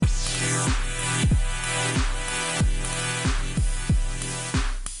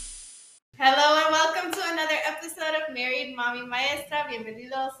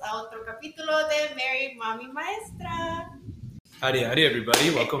bienvenidos a otro capítulo de Mary Mommy Maestra. Howdy, howdy,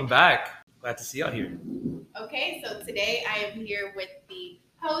 everybody. Welcome back. Glad to see y'all here. Okay, so today I am here with the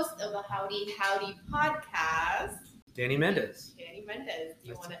host of the Howdy Howdy podcast, Danny Mendez. Danny Mendez. Do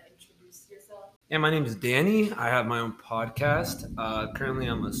you want to introduce yourself? Yeah, my name is Danny. I have my own podcast. Currently,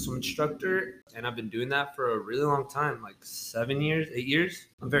 I'm a swim instructor, and I've been doing that for a really long time, like 7 years, 8 years.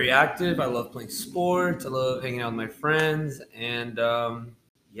 I'm very active. I love playing sports. I love hanging out with my friends, and I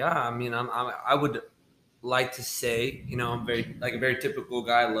would like to say, I'm very like a very typical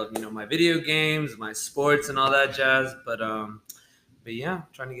guy. I love, my video games, my sports, and all that jazz. But yeah,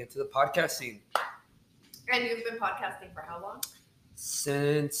 trying to get to the podcast scene. And you've been podcasting for how long?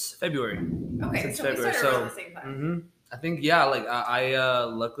 Since February. Okay, since so February. we started around the same time. I think, I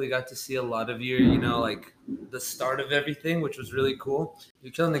luckily got to see a lot of your, like the start of everything, which was really cool.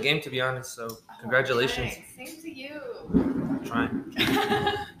 You're killing the game, to be honest. So congratulations. Thanks. Same to you. Trying,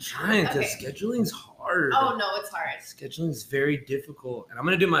 because Okay. scheduling's hard. Oh no, it's hard. Scheduling is very difficult, and I'm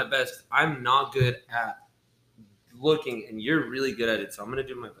gonna do my best. I'm not good at looking, and you're really good at it, so I'm gonna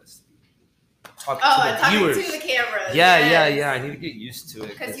do my best. Talking to the camera. Yeah. I need to get used to it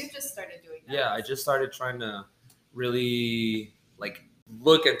because you just started doing that. Yeah, I just started trying to really like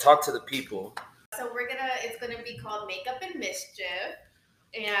look and talk to the people. So it's gonna be called Makeup and Mischief,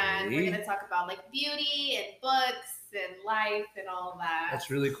 and we're gonna talk about like beauty and books and life and all that. That's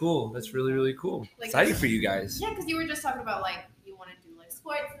really cool. That's really, really cool. Like, excited for you guys. Yeah, because you were just talking about like you want to do like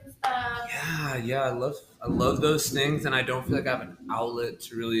sports and stuff. Yeah. I love those things, and I don't feel like I have an outlet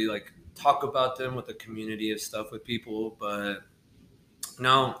to really like talk about them with a community of stuff with people. But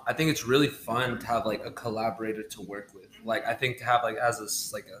no, I think it's really fun to have like a collaborator to work with. Like I think to have like as a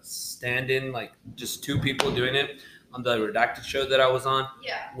stand-in, like just two people doing it on the Redacted show that I was on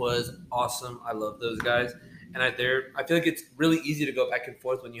was awesome. I love those guys. And I feel like it's really easy to go back and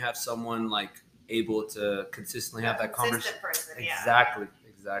forth when you have someone like able to consistently have that conversation.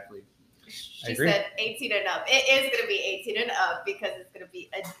 Exactly. She said 18 and up. It is going to be 18 and up because it's going to be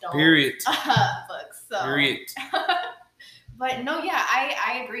adult books. So. Period. But no, yeah,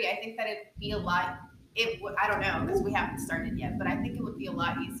 I agree. I think that it'd be a lot. I don't know because we haven't started yet, but I think it would be a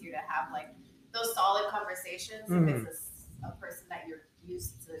lot easier to have like those solid conversations if it's a person that you're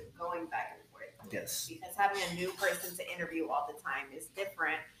used to going back and forth with. Yes. Because having a new person to interview all the time is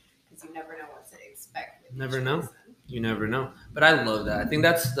different because you never know what to expect. You never know. But I love that. I think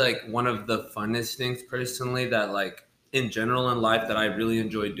that's like one of the funnest things personally that like in general in life that I really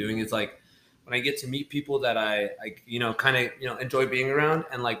enjoy doing is like when I get to meet people that I kind of enjoy being around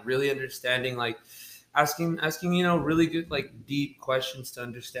and like really understanding like asking really good like deep questions to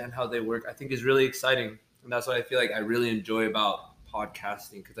understand how they work, I think is really exciting. And that's what I feel like I really enjoy about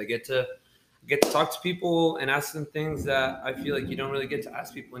podcasting because I get to talk to people and ask them things that I feel like you don't really get to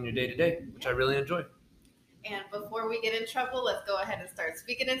ask people in your day-to-day, which I really enjoy. And before we get in trouble, let's go ahead and start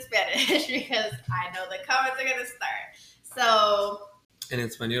speaking in Spanish because I know the comments are going to start. So... En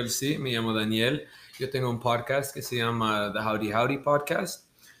español, sí, me llamo Daniel. Yo tengo un podcast que se llama The Howdy Howdy Podcast.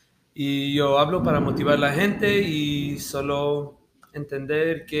 Y yo hablo para motivar a la gente y solo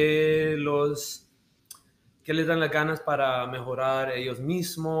entender que les dan las ganas para mejorar ellos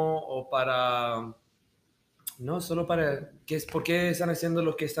mismos o para... No, solo para... ¿Por qué están haciendo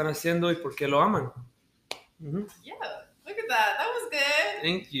lo que están haciendo y por qué lo aman? Yeah, look at that. That was good.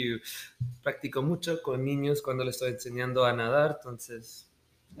 Thank you. Practico mucho con niños cuando les estoy enseñando a nadar, entonces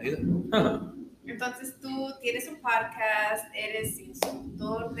ayuda. Entonces tú tienes un podcast, eres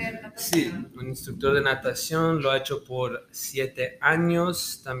instructor de natación. Sí, un instructor de natación, lo he hecho por 7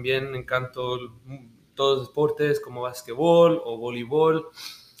 años. También me encantó todos los deportes como básquetbol o voleibol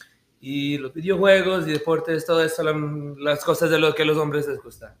y los videojuegos y deportes, todo eso, las cosas de lo que a los hombres les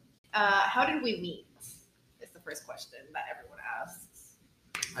gusta. How did we meet? First question that everyone asks.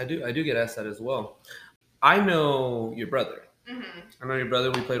 I do get asked that as well. I know your brother. I know your brother.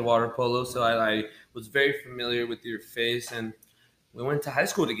 We played water polo, so I was very familiar with your face, and we went to high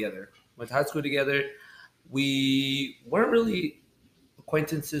school together. We weren't really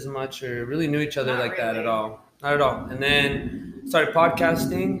acquaintances much or really knew each other that at all. Not at all. And then started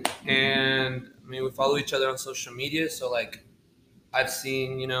podcasting, and we follow each other on social media. So like I've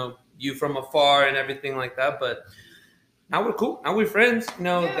seen, you from afar and everything like that, but now we're cool. Now we're friends.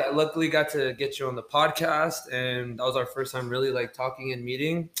 Luckily got to get you on the podcast, and that was our first time really like talking and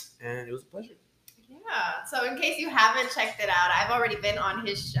meeting, and it was a pleasure. Yeah. So in case you haven't checked it out, I've already been on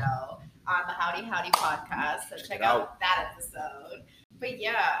his show on the Howdy Howdy podcast, so check out that episode. But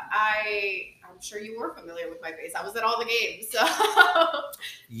yeah, I'm sure you were familiar with my face. I was at all the games, so.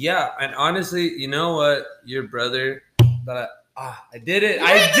 Yeah, and honestly, you know what? Your brother that I did it. You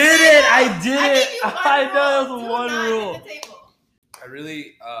I hit the did table. it. I did I it. gave you one I know rule. that's Do one not rule. hit the table. I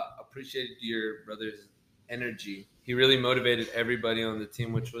really appreciated your brother's energy. He really motivated everybody on the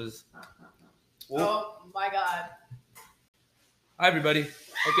team, which was. Oh my God. Hi, everybody.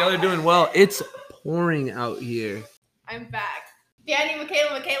 Hope y'all are doing well. It's pouring out here. I'm back. Danny,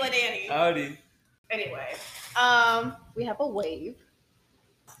 Michaela, Danny. Howdy. Anyway, we have a wave.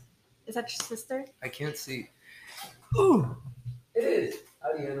 Is that your sister? I can't see. Ooh, it is.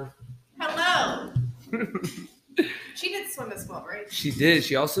 Howdy, Anna. Hello. She did swim as well, right? She did.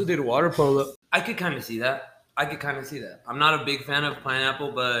 She also did water polo. I could kind of see that. I'm not a big fan of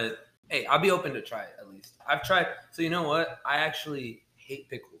pineapple, but hey, I'll be open to try it at least. I've tried. So you know what? I actually hate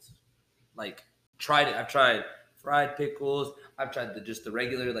pickles. Like, tried it. I've tried fried pickles. I've tried just the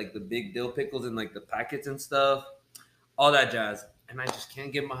regular, like the big dill pickles and like the packets and stuff. All that jazz. And I just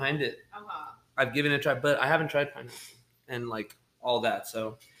can't get behind it. Uh-huh. I've given it a try, but I haven't tried pineapple and like all that.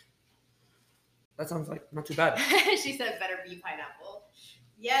 So that sounds like not too bad. She said better be pineapple.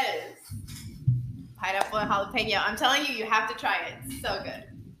 Yes. Pineapple and jalapeno. I'm telling you, you have to try it. It's so good.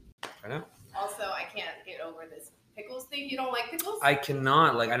 I know. Also, I can't get over this pickles thing. You don't like pickles? I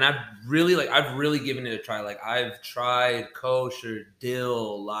cannot and I've really given it a try. Like I've tried kosher,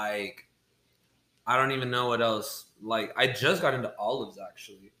 dill, like I don't even know what else. Like I just got into olives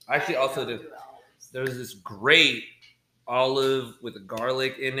actually. I actually also did. There was this great olive with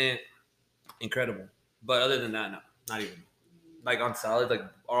garlic in it. Incredible. But other than that, no, not even. Like on salad, like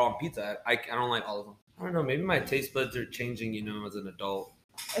or on pizza, I don't like all of them. I don't know. Maybe my taste buds are changing, as an adult.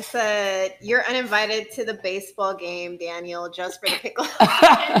 It said, you're uninvited to the baseball game, Daniel, just for the pickle.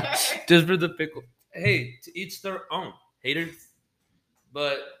 Just for the pickle. Hey, to each their own. Haters.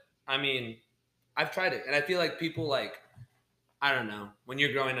 But, I mean, I've tried it. And I feel like people like, I don't know. When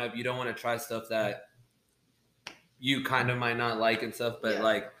you're growing up, you don't want to try stuff that you kind of might not like and stuff. But,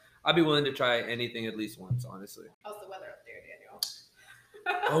 like, I'd be willing to try anything at least once, honestly. How's the weather up there, Daniel?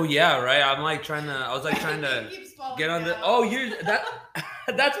 Oh, yeah, right? I was trying to get on the... Oh,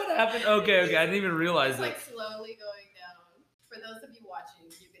 that's what happened? Okay. I didn't even realize it. It's like slowly going down. For those of you watching,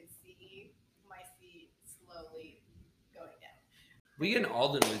 you can see my feet slowly going down. We're getting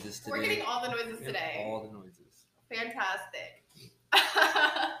all the noises today. We're getting all the noises today. All the noises. Fantastic.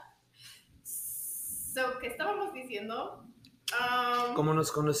 So, ¿qué estábamos diciendo? ¿Cómo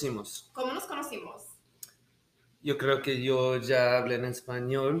nos conocimos? ¿Cómo nos conocimos? Yo creo que yo ya hablé en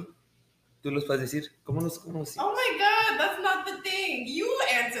español. ¿Tú los puedes decir? ¿Cómo nos conocimos? Oh my God, that's not the thing. You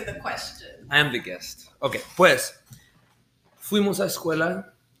answer the question. I am the guest. Ok, pues, fuimos a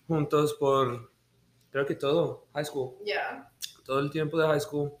escuela juntos por, creo que todo, high school. Yeah. Todo el tiempo de high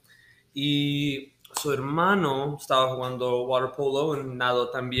school. Y su hermano estaba jugando water polo en nado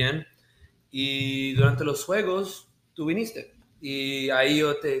también. Y durante los juegos, tú viniste. Y ahí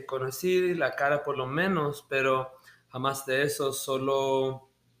yo te conocí la cara por lo menos, pero jamás de eso, solo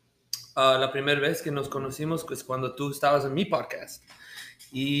la primera vez que nos conocimos es cuando tú estabas en mi podcast.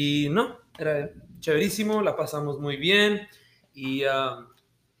 Y no, era chéverísimo, la pasamos muy bien. Y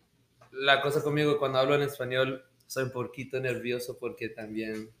la cosa conmigo, cuando hablo en español, soy un poquito nervioso porque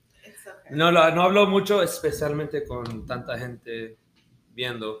también Okay. no hablo mucho, especialmente con tanta gente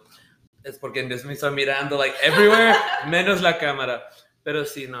viendo. Es porque me estoy mirando like everywhere, menos la cámara. Pero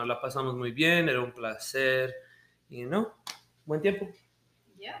sí, no, la pasamos muy bien, era un placer. Y no, buen tiempo.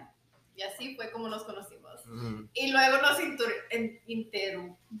 Yeah. Y así fue como nos conocimos. Mm-hmm. Y luego nos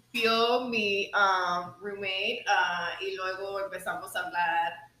interrumpió mi roommate y luego empezamos a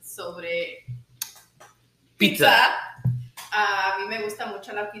hablar sobre pizza. A mí me gusta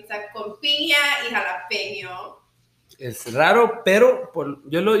mucho la pizza con piña y jalapeño. Es raro, pero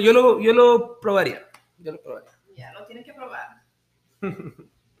yo lo probaría. Ya, lo tienes que probar.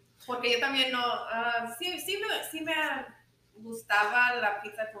 Porque yo también no... sí me gustaba la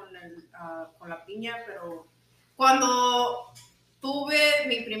pizza con la piña, pero cuando tuve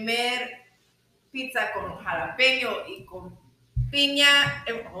mi primer pizza con jalapeño y con piña...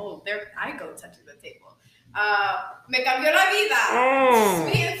 there I go touching the table. Me cambió la vida.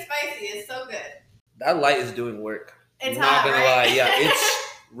 Sweet and spicy is so good. That light is doing work. It's not hot, gonna right? lie. Yeah, it's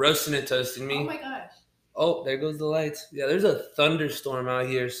roasting and toasting me. Oh my gosh. Oh, there goes the lights. Yeah, there's a thunderstorm out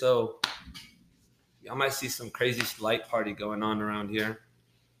here, so I might see some crazy light party going on around here.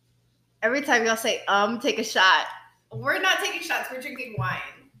 Every time y'all say, take a shot. We're not taking shots. We're drinking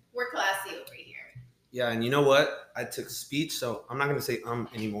wine. We're classy over here. Yeah, and you know what? I took speech, so I'm not going to say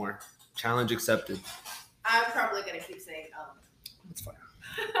anymore. Challenge accepted. I'm probably going to keep saying That's fine.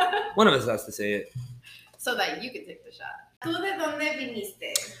 One of us has to say it. So that you can take the shot. ¿Tú de dónde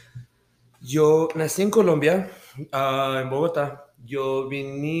viniste? Yo nací en Colombia, en Bogotá. Yo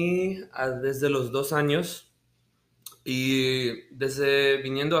vine desde los 2 años y desde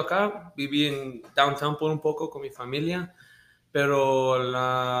viniendo acá viví en downtown por un poco con mi familia,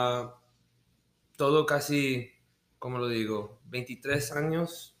 pero todo casi, ¿cómo lo digo? 23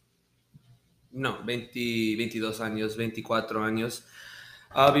 años, no, 22 años, 24 años.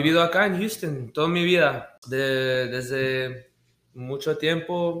 He vivido acá en Houston toda mi vida, desde mucho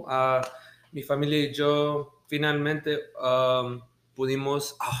tiempo. Mi familia y yo finalmente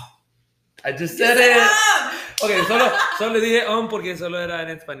pudimos... I just said it. Ok, solo le dije porque solo era en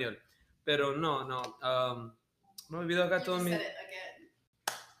español. Pero no. No he vivido acá toda mi...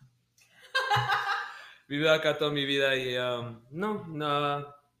 Vivido acá toda mi vida y no,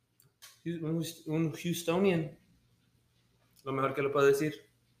 un Houstonian. Lo mejor que lo puedo decir.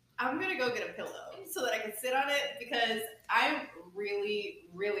 I'm gonna go get a pillow so that I can sit on it because I'm really,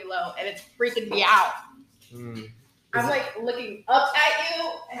 really low and it's freaking me out. I'm like looking up at you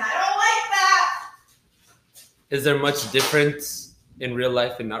and I don't like that. Is there much difference in real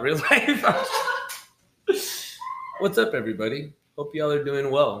life and not real life? What's up, everybody? Hope y'all are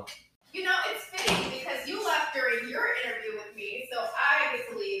doing well. You know, it's fitting because you left during your interview with me, so I get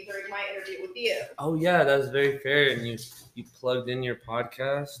to leave during my interview with you. Oh yeah, that's very fair. And you plugged in your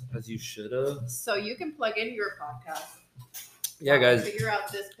podcast as you should have. So you can plug in your podcast. Yeah, guys. Figure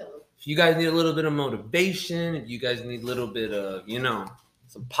out this pillow. If you guys need a little bit of motivation, if you guys need a little bit of,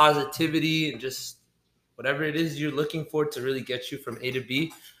 some positivity and just whatever it is you're looking for to really get you from A to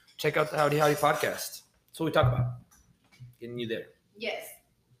B, check out the Howdy Howdy podcast. That's what we talk about. Getting you there. Yes.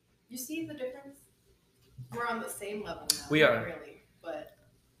 You see the difference? We're on the same level now. We are. Not really,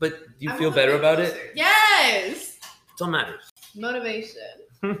 but do you feel better about it? Yes. That's all matters. Motivation.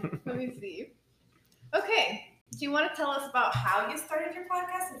 Let me see. Okay. Do you want to tell us about how you started your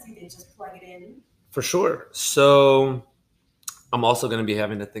podcast since you did just plug it in? For sure. So I'm also going to be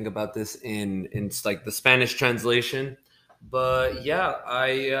having to think about this in like the Spanish translation. But yeah,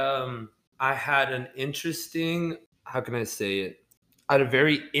 I had an interesting, how can I say it? I had a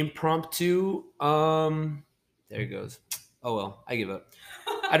very impromptu, there it goes. Oh, well, I give up.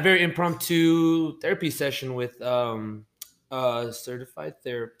 I had a very impromptu therapy session with a certified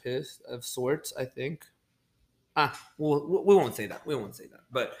therapist of sorts, I think. We won't say that.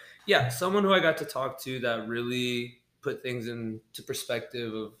 But yeah, someone who I got to talk to that really put things into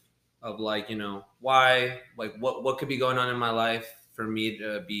perspective of like, why, like what could be going on in my life for me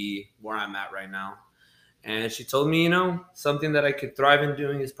to be where I'm at right now. And she told me, something that I could thrive in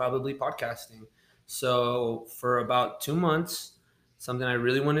doing is probably podcasting. So for about 2 months, something I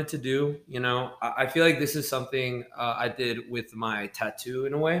really wanted to do, I feel like this is something I did with my tattoo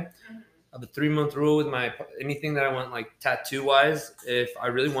in a way. The 3-month rule with anything that I want, like tattoo wise, if I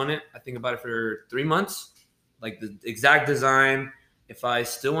really want it, I think about it for 3 months, like the exact design. If I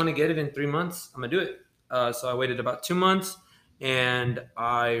still want to get it in 3 months, I'm gonna do it. So I waited about 2 months, and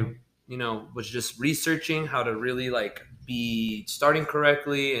I, was just researching how to really like be starting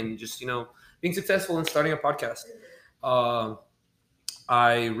correctly and just, being successful in starting a podcast.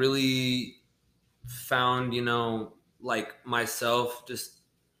 I really found, like myself just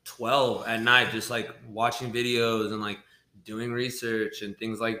 12 at night, just like watching videos and like doing research and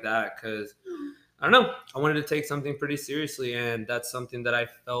things like that, because I don't know, I wanted to take something pretty seriously, and that's something that I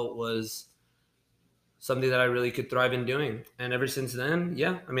felt was something that I really could thrive in doing. And ever since then,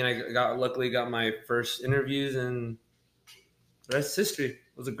 yeah, I mean, I luckily got my first interviews, and the rest is history.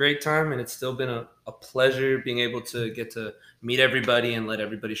 It was a great time, and it's still been a pleasure being able to get to meet everybody and let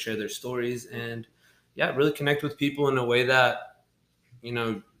everybody share their stories, and yeah, really connect with people in a way that,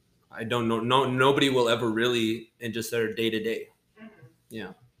 I don't know. Nobody will ever really in just their day to day.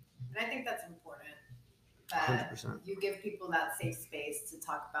 Yeah. And I think that's important that 100%. You give people that safe space to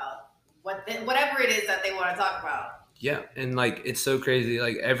talk about whatever it is that they want to talk about. Yeah, and like it's so crazy.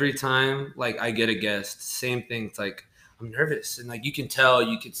 Like every time, like I get a guest, same thing. It's like I'm nervous, and like you can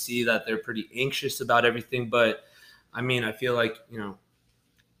see that they're pretty anxious about everything. But I mean, I feel like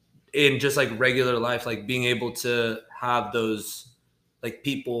in just like regular life, like being able to have those. Like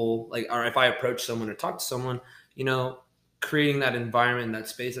people, like, or if I approach someone or talk to someone, creating that environment, that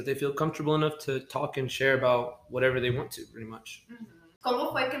space that they feel comfortable enough to talk and share about whatever they want to, pretty much.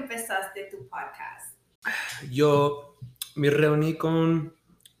 ¿Cómo fue que empezaste tu podcast? Yo me reuní con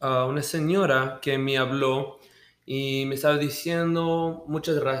una señora que me habló y me estaba diciendo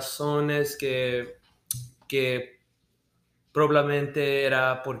muchas razones que probablemente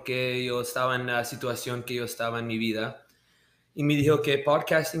era porque yo estaba en la situación que yo estaba en mi vida. Y me dijo que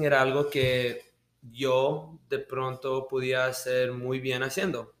podcasting era algo que yo de pronto podía hacer muy bien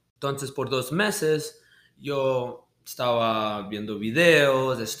haciendo. Entonces, por 2 meses, yo estaba viendo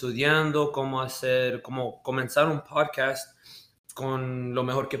videos, estudiando cómo comenzar un podcast con lo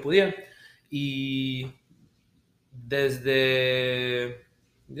mejor que podía. Y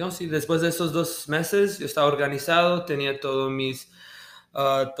sí, después de esos 2 meses, yo estaba organizado, tenía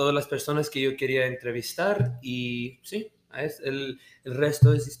todas las personas que yo quería entrevistar y sí, el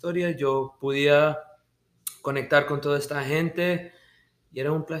resto es historia. Yo podía conectar con toda esta gente y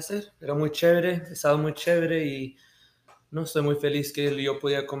era un placer, era muy chévere, estaba muy chévere y no estoy muy feliz que yo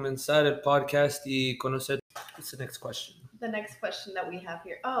podía comenzar el podcast y conocer. What's the next question? The next question that we have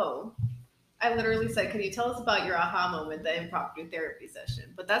here. Oh, I literally said, can you tell us about your aha moment, the impromptu therapy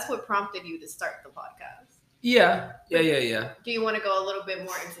session? But that's what prompted you to start the podcast. Yeah. Do you want to go a little bit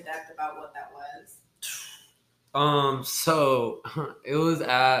more into depth about what that was? So it was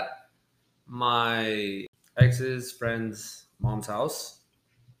at my ex's friend's mom's house,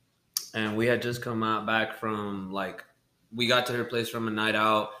 and we had just come back from we got to her place from a night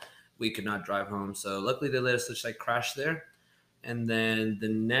out. We could not drive home, so luckily they let us just crash there. And then the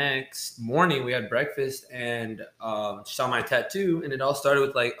next morning we had breakfast, and she saw my tattoo, and it all started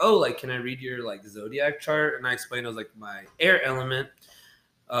with can I read your zodiac chart? And I explained it was my air element,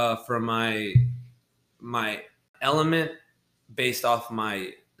 from my element based off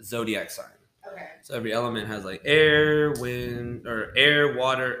my zodiac sign. Okay. So every element has air, wind, or air,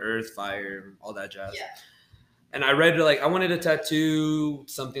 water, earth, fire, all that jazz. Yeah. And I read I wanted a tattoo,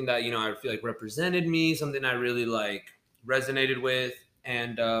 something that I feel represented me, something I really resonated with,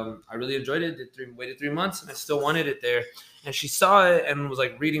 and I really enjoyed it. Waited 3 months, and I still wanted it there. And she saw it and was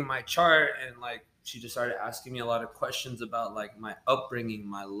reading my chart, and she just started asking me a lot of questions about my upbringing,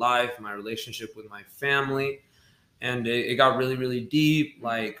 my life, my relationship with my family. And it got really, really deep,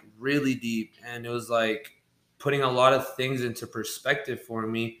 really deep. And it was putting a lot of things into perspective for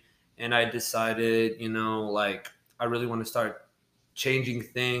me. And I decided, I really want to start changing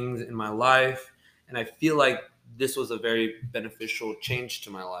things in my life. And I feel this was a very beneficial change to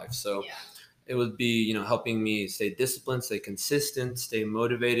my life. So Yeah. it would be, helping me stay disciplined, stay consistent, stay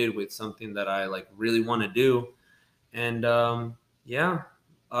motivated with something that I really want to do. And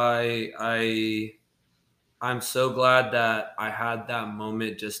I'm so glad that I had that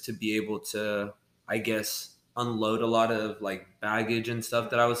moment just to be able to, I guess, unload a lot of baggage and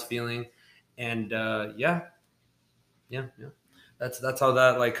stuff that I was feeling. And that's how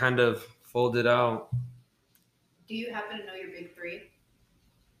that kind of folded out. Do you happen to know your big three?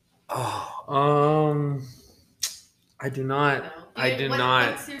 Oh, I do not. No. I do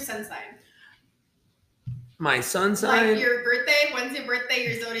not. What's your sun sign? My sun sign? Your birthday? When's your birthday?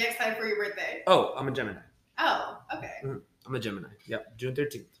 Your zodiac sign for your birthday? Oh, I'm a Gemini. Oh, okay. I'm a Gemini. Yeah, June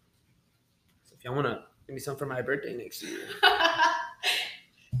 13th. So if y'all want to give me some for my birthday next year.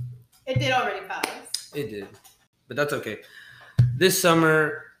 It did already pass. It did. But that's okay. This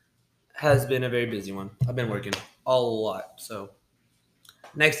summer has been a very busy one. I've been working a lot. So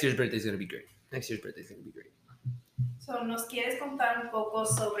next year's birthday is going to be great. So, ¿nos quieres contar un poco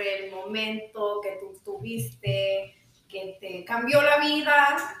sobre el momento que tú tuviste que te cambió la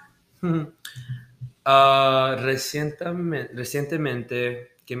vida?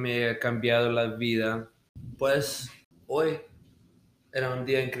 Recientemente que me ha cambiado la vida, pues hoy era un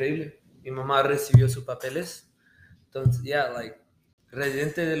día increíble. Mi mamá recibió sus papeles. Entonces,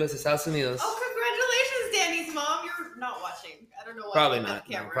 residente de los Estados Unidos. Oh, congratulations, Danny's mom. You're not watching. I don't know why. Probably you not.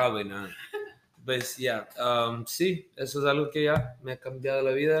 camera. No, probably not. But yeah, sí, eso es algo que ya me ha cambiado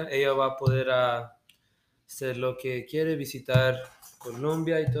la vida. Ella va a poder hacer lo que quiere, visitar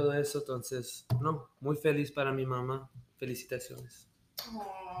Colombia y todo eso. Entonces, muy feliz para mi mamá. Felicitaciones.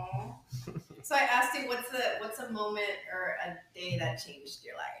 Aww. So I asked you, what's a moment or a day that changed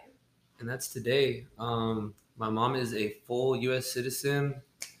your life? And that's today. My mom is a full U.S. citizen.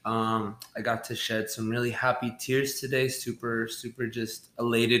 I got to shed some really happy tears today. Super, super just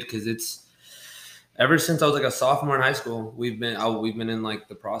elated because it's ever since I was a sophomore in high school. We've been in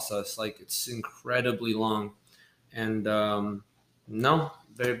the process. It's incredibly long, and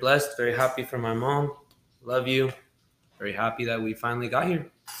very blessed, very happy for my mom. Love you. Very happy that we finally got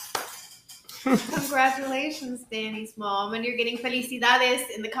here. Congratulations, Danny's mom, and you're getting felicidades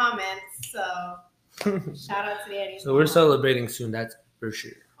in the comments. So shout out to Danny's So mom. we're celebrating soon. That's for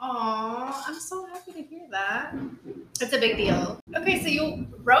sure. Aw, I'm so happy to hear that. It's a big deal. Okay, so you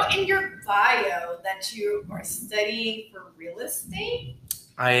wrote in your bio that you are studying for real estate?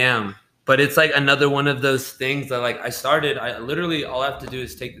 I am. But it's another one of those things that I literally all I have to do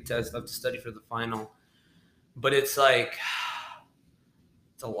is take the test. I have to study for the final. But it's it's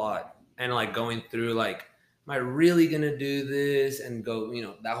a lot. And going through am I really gonna do this and go,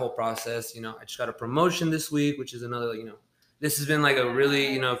 that whole process. I just got a promotion this week, which is another, this has been like a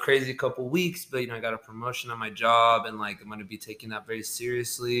really, crazy couple weeks, but I got a promotion on my job, and like I'm gonna be taking that very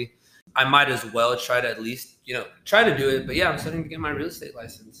seriously. I might as well try to at least, try to do it. But yeah, I'm starting to get my real estate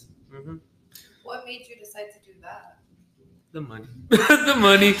license. Mm-hmm. What made you decide to do that? The money.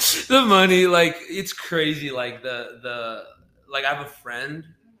 the money. Like, it's crazy. Like like I have a friend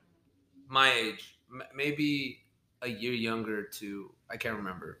my age, maybe a year younger too. I can't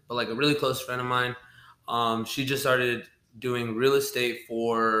remember, but like a really close friend of mine. She just started doing real estate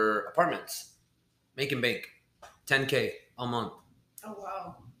for apartments, making bank, 10K a month. Oh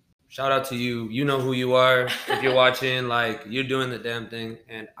wow! Shout out to you. You know who you are. If you're watching, like, you're doing the damn thing,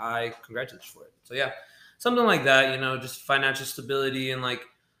 and I congratulate you for it. So yeah, something like that. Just financial stability, and like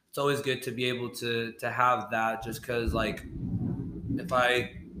it's always good to be able to have that. Just because like if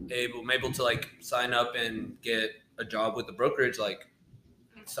I'm able to like sign up and get a job with the brokerage, like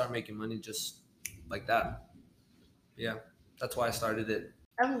start making money just like that. Yeah, that's why I started it.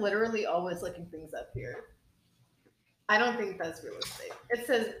 I'm literally always looking things up here. I don't think that's real estate. It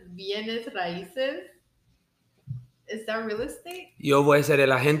says bienes raíces. Is that real estate? Yo voy a ser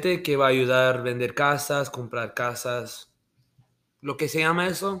el agente que va a ayudar a vender casas, comprar casas. Lo que se llama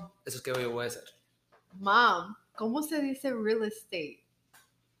eso es que yo voy a hacer. Mom, ¿cómo se dice real estate?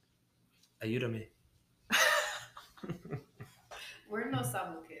 Ayúdame. We're no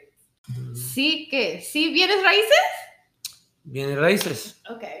Samu kids. Sí, ¿qué? ¿Sí bienes raíces? Bienes raíces.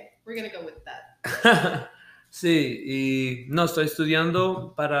 Okay, we're gonna go with that. Sí, y no, estoy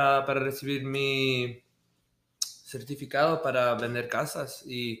estudiando para recibir mi certificado para vender casas,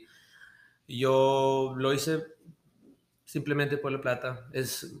 y yo lo hice simplemente por la plata.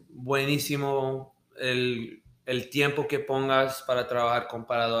 Es buenísimo el tiempo que pongas para trabajar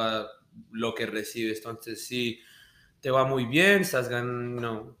comparado a lo que recibes. Entonces, si te va muy bien, estás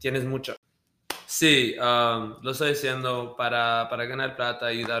ganando, tienes mucho. Sí, lo estoy haciendo para ganar plata,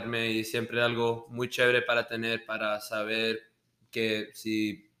 ayudarme, y siempre algo muy chévere para tener, para saber que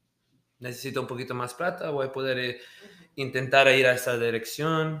si necesito un poquito más plata, voy a poder intentar ir a esa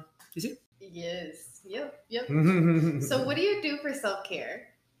dirección. ¿Y sí? Yes. Yep. So what do you do for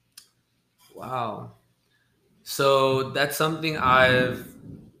self-care? Wow. So that's something I've,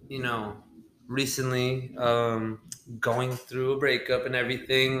 recently, going through a breakup and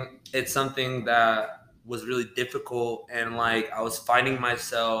everything. It's something that was really difficult, and like I was finding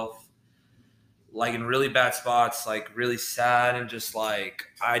myself like in really bad spots, like really sad, and just like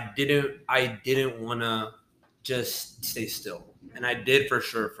I didn't want to just stay still. And I did for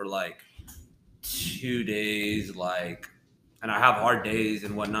sure for like 2 days, like, and I have hard days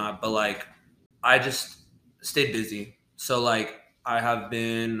and whatnot, but like I just stayed busy. So like I have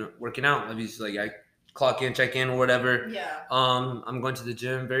been working out. Obviously, like I clock in, check in, or whatever. Yeah. I'm going to the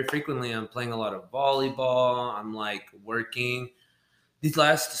gym very frequently. I'm playing a lot of volleyball. I'm like working.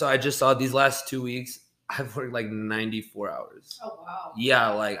 So I just saw these last 2 weeks, I've worked like 94 hours. Oh wow. Yeah,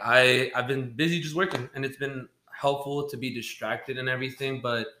 like I've been busy just working, and it's been helpful to be distracted and everything.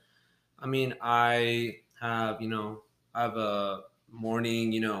 But I mean, I have a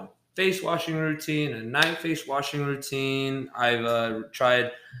morning, face washing routine, a night face washing routine. I've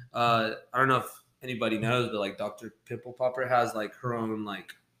tried, I don't know if anybody knows, but like Dr. Pimple Popper has like her own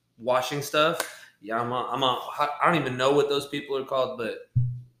like washing stuff. Yeah, I don't even know what those people are called, but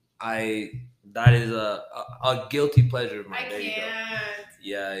that is a guilty pleasure of mine. I there can't.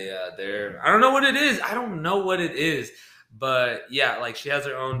 You go. Yeah, there. I don't know what it is, but yeah, like she has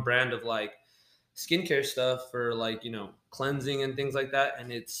her own brand of like skincare stuff for like, cleansing and things like that,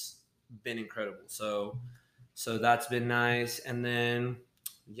 and it's been incredible. So that's been nice. And then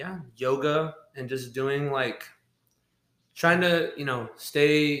yeah, yoga, and just doing like trying to,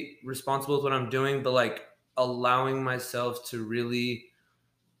 stay responsible with what I'm doing, but like allowing myself to really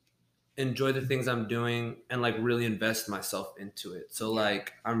enjoy the things I'm doing and like really invest myself into it. So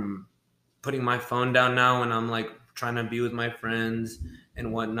like I'm putting my phone down now, and I'm like trying to be with my friends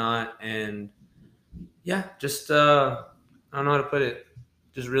and whatnot. And yeah, just I don't know how to put it.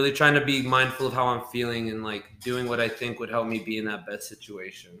 Just really trying to be mindful of how I'm feeling, and like doing what I think would help me be in that best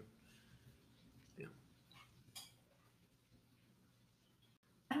situation.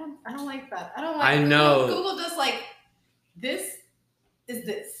 I don't like that. I don't like. I know. Google does like this is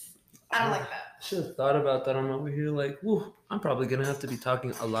this. I don't like that. I should have thought about that. I'm over here like, whew, I'm probably gonna have to be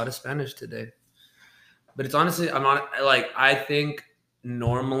talking a lot of Spanish today. But it's honestly, I'm not like, I think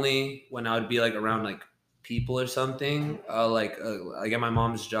normally when I would be like around like people or something, like at my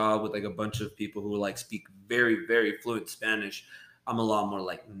mom's job with like a bunch of people who like speak very, very fluent Spanish, I'm a lot more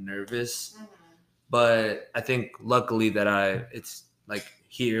like nervous. But I think luckily that it's like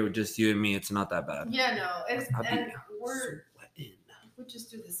here with just you and me, it's not that bad. Yeah, no, it's and Sweating. we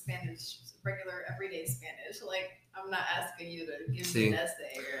just do the Spanish, regular everyday Spanish. Like I'm not asking you to give me an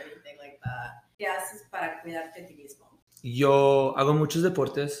essay or anything like that. ¿Qué haces para cuidarte a ti mismo? Yo hago muchos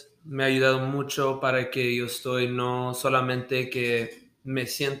deportes. Me ha ayudado mucho para que yo estoy no solamente que me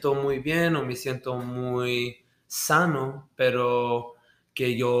siento muy bien o me siento muy sano, pero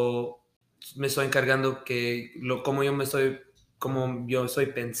que yo me estoy encargando que como yo estoy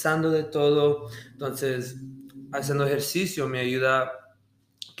pensando de todo. Entonces, haciendo ejercicio me ayuda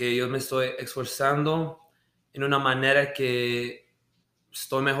que yo me estoy esforzando en una manera que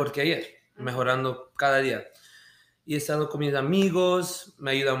estoy mejor que ayer, mejorando cada día. Y he estado con mis amigos,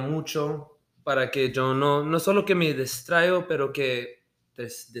 me ayuda mucho para que yo no solo que me distraigo, pero que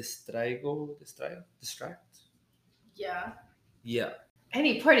distract. Yeah.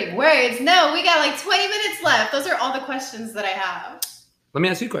 Any parting words? No, we got like 20 minutes left. Those are all the questions that I have. Let me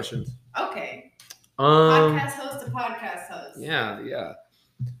ask you questions. Okay. Podcast host to podcast host. Yeah.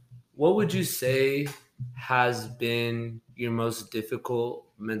 What would you say has been your most difficult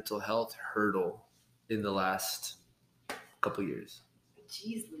mental health hurdle in the last couple years?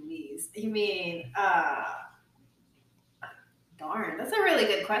 Jeez Louise. You mean, darn, that's a really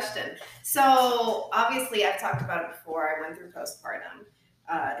good question. So obviously I've talked about it before. I went through postpartum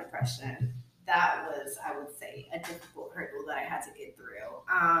depression. That was, I would say, a difficult hurdle that I had to get through.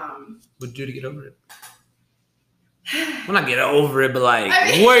 What'd you do to get over it? Well, not get over it, but like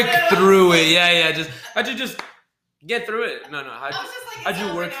work through it. Yeah. How'd you just get through it? No. How'd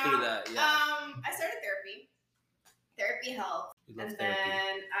you work through that? Yeah. I started therapy. Therapy helped. And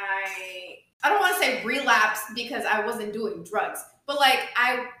then I don't want to say relapse because I wasn't doing drugs, but like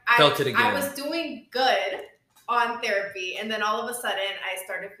I felt it again. I was doing good on therapy, and then all of a sudden I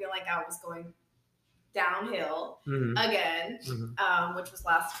started feeling like I was going downhill again, which was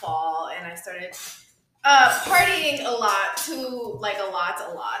last fall, and I started partying a lot,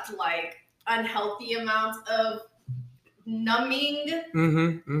 like unhealthy amounts of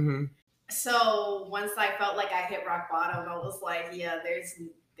numbing. So once I felt like I hit rock bottom, I was like, yeah,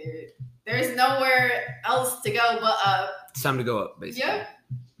 there's nowhere else to go but up. It's time to go up, basically. Yep.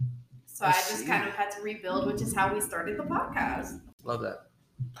 So I just kind of had to rebuild, which is how we started the podcast. Love that.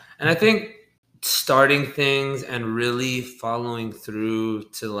 And I think starting things and really following through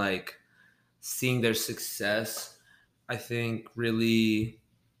to like seeing their success, I think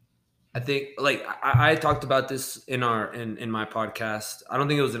like I talked about this in my podcast. I don't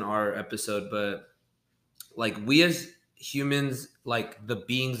think it was in our episode, but like we as humans, like the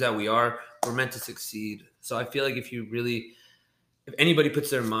beings that we are, we're meant to succeed. So I feel like if anybody puts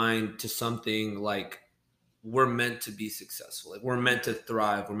their mind to something, like we're meant to be successful. Like we're meant to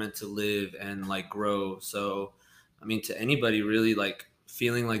thrive. We're meant to live and like grow. So, I mean, to anybody really like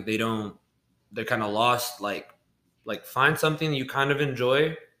feeling like they're kind of lost, like find something you kind of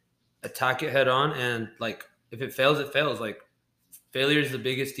enjoy, attack it head on, and like if it fails, it fails. Like failure is the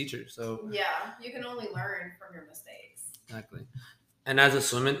biggest teacher. So yeah, you can only learn from your mistakes. Exactly. And as a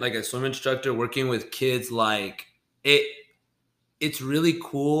swim instructor working with kids, like it's really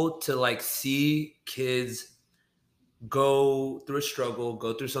cool to like see kids go through a struggle,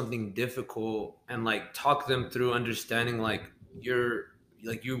 go through something difficult, and like talk them through understanding like you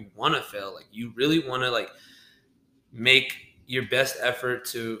want to fail, like you really want to like make your best effort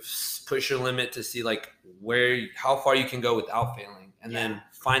to push your limit to see like how far you can go without failing, and then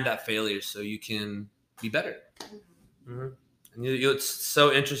find that failure so you can be better. And it's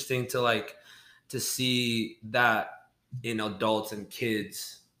so interesting to see that in adults and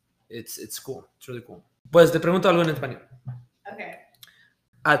kids. It's cool. It's really cool. Pues te pregunto algo en español. Okay.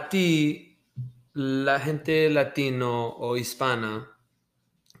 A ti, la gente latino o hispana,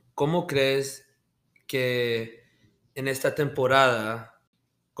 ¿cómo crees que en esta temporada,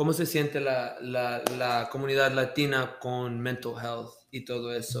 cómo se siente la comunidad latina con mental health y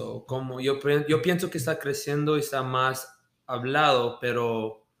todo eso? Yo pienso que está creciendo y está más hablado,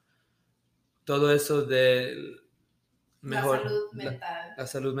 pero todo eso de mejor la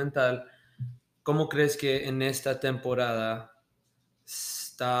salud mental, ¿cómo crees que en esta temporada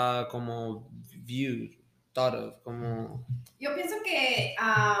está como viewed, thought of, como? Yo pienso que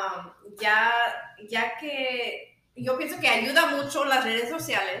yo pienso que ayuda mucho las redes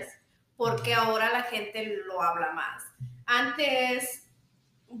sociales porque ahora la gente lo habla más. Antes,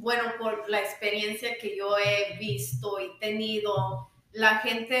 bueno, por la experiencia que yo he visto y tenido, la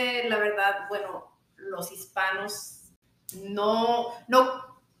gente, la verdad, bueno, los hispanos no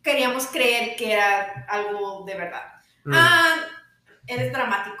queríamos creer que era algo de verdad. eres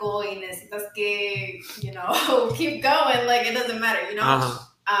dramático y necesitas que, you know, keep going, like it doesn't matter, you know.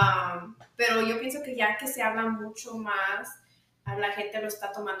 Pero yo pienso que ya que se habla mucho más, la gente lo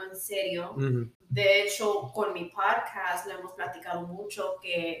está tomando en serio. De hecho, con mi podcast lo hemos platicado mucho,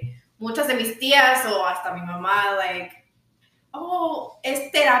 que muchas de mis tías o hasta mi mamá, like, oh,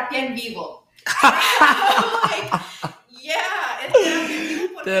 es terapia en vivo. Like, yeah, es terapia en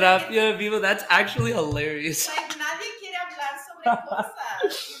vivo. Terapia en vivo, that's actually hilarious. Like, nadie quiere hablar sobre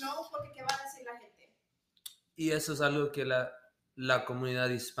cosas, you know, porque ¿qué va a decir la gente? Y eso es algo que la comunidad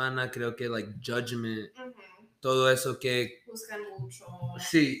hispana, creo que, like, judgment, todo eso que... Buscan mucho.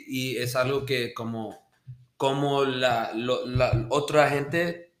 Sí, y es algo que como la otra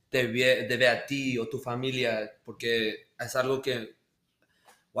gente te ve a ti o tu familia, porque es algo que,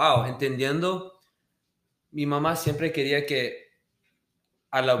 wow, entendiendo, mi mamá siempre quería que,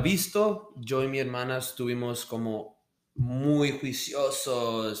 a lo visto, yo y mi hermana estuvimos como muy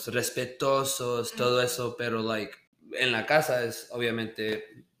juiciosos, respetuosos, todo eso, pero, like, en la casa es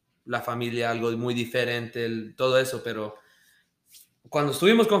obviamente la familia algo muy diferente, todo eso, pero cuando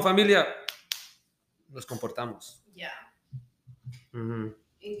estuvimos con familia, nos comportamos. Ya. Yeah.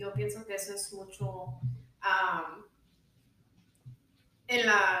 Y yo pienso que eso es mucho en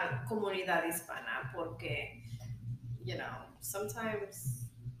la comunidad hispana, porque, you know, sometimes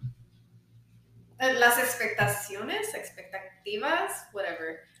las expectativas,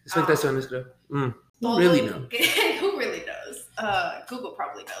 whatever. Expectaciones, creo. Who really knows? Who really knows? Google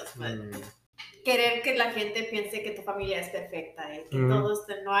probably knows, but querer que la gente piense que tu familia es perfecta y que todos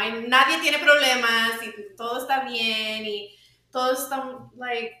no hay, nadie tiene problemas y todo está bien y todo está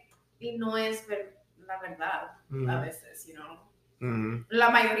like, y no es la verdad a veces, you know. La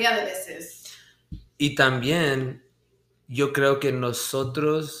mayoría de veces. Y también yo creo que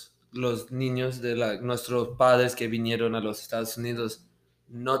nosotros, los niños de nuestros padres que vinieron a los Estados Unidos,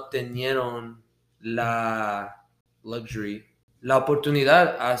 no tenieron la luxury, la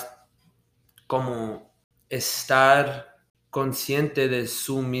oportunidad a como estar consciente de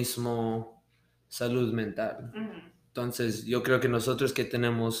su mismo salud mental. Entonces, yo creo que nosotros que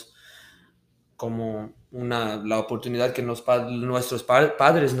tenemos como la oportunidad que nuestros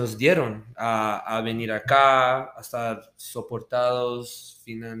padres nos dieron a venir acá, a estar soportados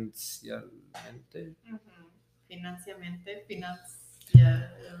financieramente.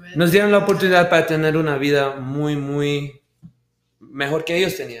 Nos dieron la oportunidad para tener una vida muy, muy mejor que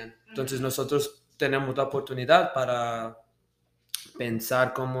ellos tenían. Entonces nosotros tenemos la oportunidad para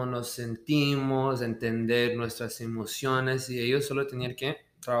pensar cómo nos sentimos, entender nuestras emociones, y ellos solo tenían que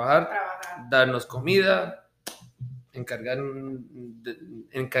trabajar. Darnos comida, encargarse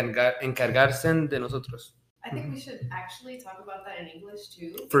de nosotros. I think we should actually talk about that in English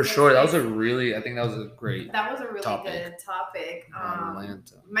too. For sure, I think that was a great That was a really topic. Good topic.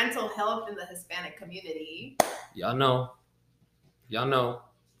 Mental health in the Hispanic community. Y'all know.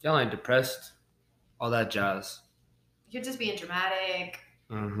 Y'all ain't depressed. All that jazz. You're just being dramatic.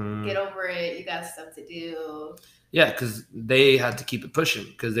 Get over it. You got stuff to do. Yeah, because they had to keep it pushing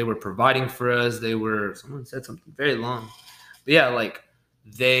because they were providing for us. Someone said something very long. But yeah, like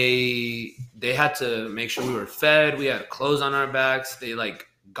they had to make sure we were fed. We had clothes on our backs. They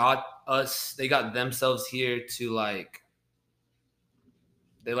got themselves here to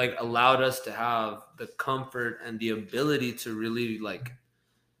they allowed us to have the comfort and the ability to really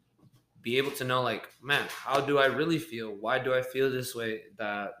be able to know, man, how do I really feel? Why do I feel this way?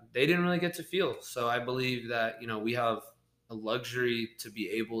 That they didn't really get to feel. So I believe that, we have a luxury to be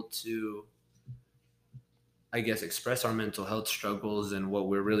able to, I guess, express our mental health struggles and what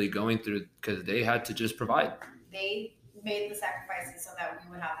we're really going through because they had to just provide. They made the sacrifices so that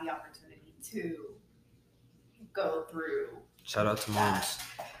we would have the opportunity to go through. Shout out to moms.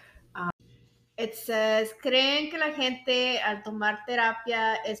 It says, ¿creen que la gente al tomar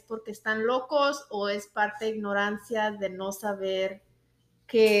terapia es porque están locos o es parte de ignorancia de no saber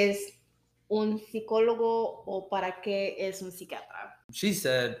qué es un psicólogo o para qué es un psiquiatra? She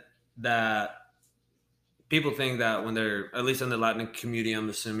said that people think that when they're, at least in the Latin community, I'm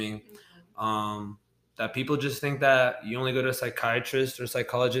assuming, that people just think that you only go to a psychiatrist or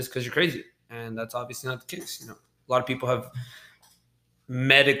psychologist because you're crazy. And that's obviously not the case. A lot of people have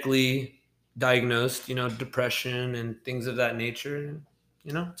medically diagnosed, depression and things of that nature.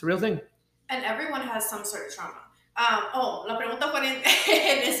 It's a real thing. And everyone has some sort of trauma. La pregunta fue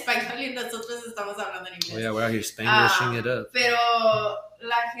en español y nosotros estamos hablando en inglés. Oh yeah, we're out here Spanglishing it up. Pero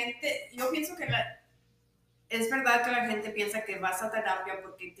la gente, yo pienso que es verdad que la gente piensa que vas a terapia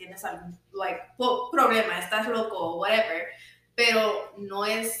porque tienes algún problema, estás loco o whatever. pero no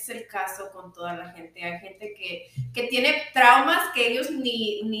es el caso con toda la gente. Hay gente que tiene traumas que ellos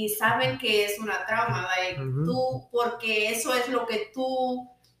ni saben que es una trauma, like, tú, porque eso es lo que tú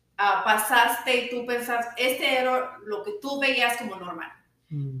pasaste y tú pensaste, este era lo que tú veías como normal.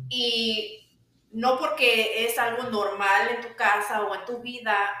 Y no porque es algo normal en tu casa o en tu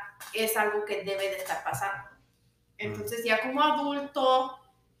vida, es algo que debe de estar pasando. Entonces ya como adulto,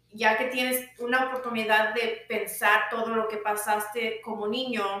 ya que tienes una oportunidad de pensar todo lo que pasaste como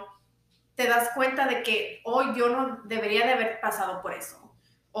niño, te das cuenta de que hoy yo no debería de haber pasado por eso.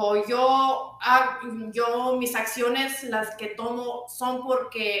 O yo mis acciones, las que tomo, son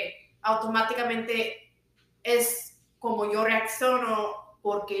porque automáticamente es como yo reacciono,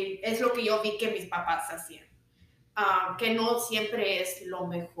 porque es lo que yo vi que mis papás hacían. Que no siempre es lo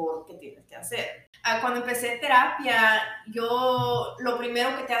mejor que tienes que hacer. Cuando empecé terapia, lo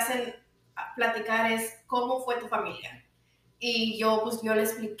primero que te hacen platicar es cómo fue tu familia. Y yo le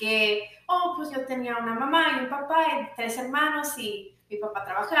expliqué, pues yo tenía una mamá y un papá y 3 hermanos y mi papá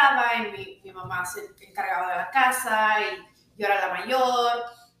trabajaba y mi mamá se encargaba de la casa y yo era la mayor,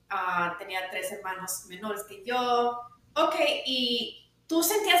 tenía 3 hermanos menores que yo. Ok, y tú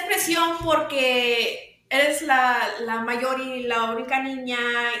sentías presión porque eres la mayor y la única niña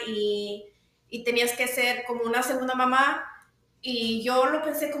y tenías que ser como una segunda mamá. Y yo lo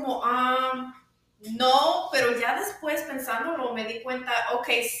pensé como, no, pero ya después pensándolo me di cuenta, ok,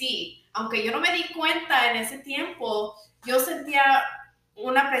 sí, aunque yo no me di cuenta en ese tiempo, yo sentía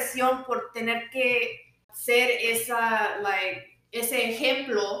una presión por tener que ser ese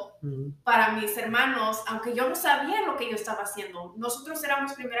ejemplo para mis hermanos, aunque yo no sabía lo que yo estaba haciendo. Nosotros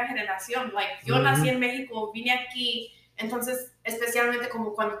éramos primera generación, yo nací en México, vine aquí, entonces especialmente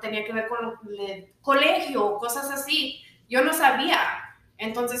como cuando tenía que ver con el colegio, cosas así, yo no sabía.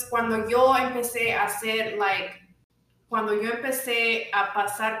 Entonces, cuando yo empecé a hacer, cuando yo empecé a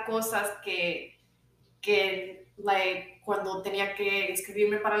pasar cosas que cuando tenía que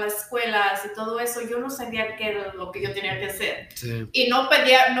inscribirme para las escuelas y todo eso, yo no sabía qué era lo que yo tenía que hacer. Sí. Y no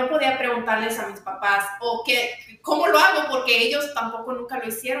podía preguntarles a mis papás, ¿cómo lo hago? Porque ellos tampoco nunca lo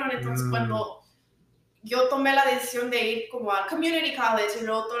hicieron. Entonces, cuando yo tomé la decisión de ir como a community college y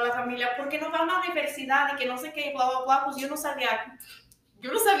luego toda la familia, ¿por qué no van a la universidad? Y que no sé qué, bla, bla, bla, pues yo no sabía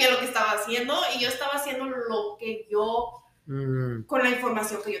lo que estaba haciendo y yo estaba haciendo lo que yo, con la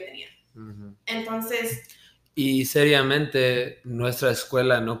información que yo tenía. Entonces... Y seriamente, nuestra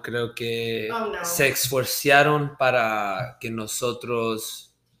escuela no creo que se esforzaron para que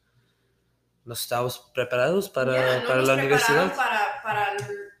nosotros no estábamos preparados para la universidad. Para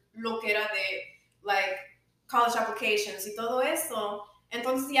lo que era de college applications y todo eso.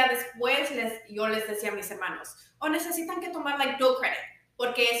 Entonces ya después yo les decía a mis hermanos, necesitan que tomar dual credit,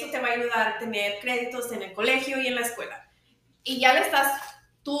 porque eso te va a ayudar a tener créditos en el colegio y en la escuela. Y ya les das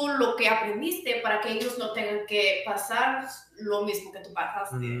tú lo que aprendiste para que ellos no tengan que pasar lo mismo que tú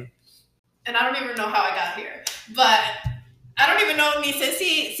pasaste. And I don't even know how I got here, but I don't even know, ni sé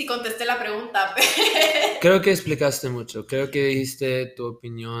si contesté la pregunta. Creo que explicaste mucho, creo que dijiste tu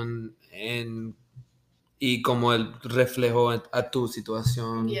opinión y como el reflejo a tu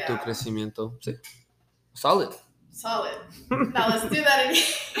situación, tu crecimiento. Sí. Solid. Now let's do that in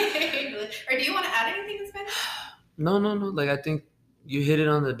English. Or do you want to add anything in Spanish? No. I think you hit it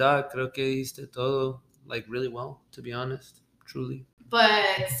on the dot. Creo que dijiste todo, really well, to be honest, truly.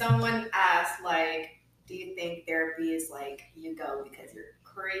 But someone asked, do you think therapy is you go because you're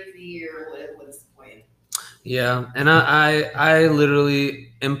crazy, or what is the point? Yeah, and I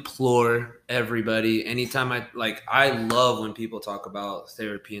literally implore everybody anytime I love when people talk about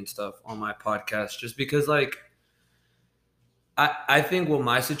therapy and stuff on my podcast, just because I think what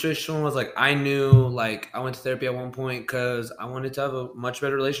my situation was I knew I went to therapy at one point because I wanted to have a much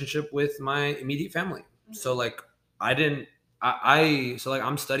better relationship with my immediate family. So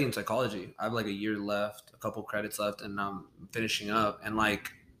I'm studying psychology. I have a year left, a couple credits left, and I'm finishing up. And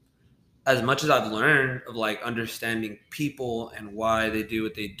as much as I've learned of understanding people and why they do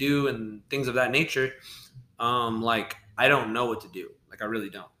what they do and things of that nature, I don't know what to do. I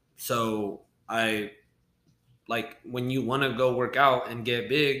really don't. So when you want to go work out and get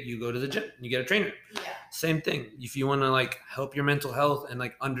big, you go to the gym, you get a trainer. Yeah. Same thing. If you want to help your mental health and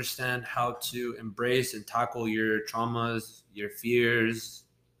understand how to embrace and tackle your traumas, your fears,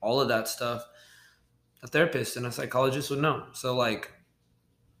 all of that stuff, a therapist and a psychologist would know. So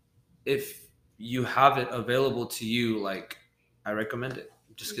if you have it available to you, I recommend it,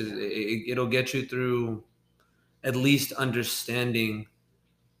 just because it'll get you through at least understanding,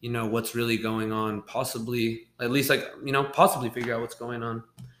 what's really going on, possibly at least possibly figure out what's going on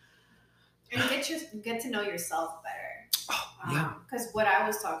and get to know yourself better. Yeah. Because what I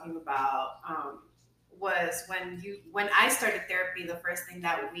was talking about was when I started therapy, the first thing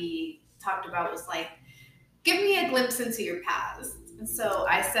that we talked about was like, give me a glimpse into your past. And so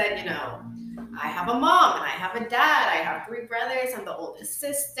I said, I have a mom and I have a dad. I have 3 brothers. I'm the oldest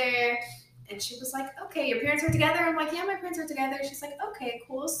sister. And she was like, okay, your parents were together? I'm like, yeah, my parents were together. She's like, okay,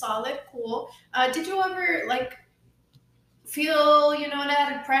 cool, solid, cool. Did you ever like feel,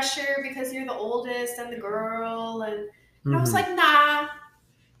 that pressure because you're the oldest and the girl? And I was like, nah.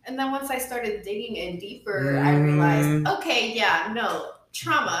 And then once I started digging in deeper, I realized, okay, yeah, no,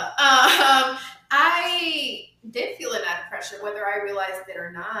 trauma. I did feel an added pressure, whether I realized it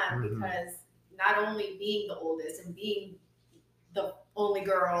or not, because not only being the oldest and being the only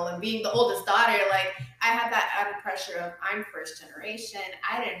girl and being the oldest daughter, like I had that added pressure of I'm first generation.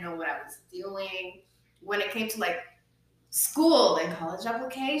 I didn't know what I was doing when it came to like school and college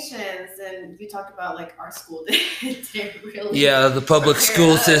applications. And you talked about like our school didn't really the public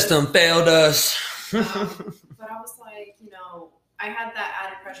school us. system failed us. But I was like, I had that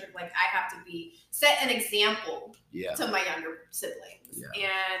added pressure of like I have to set an example to my younger siblings.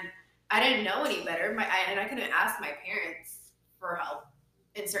 And I didn't know any better. And I couldn't ask my parents for help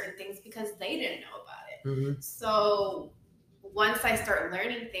in certain things because they didn't know about it. So once I start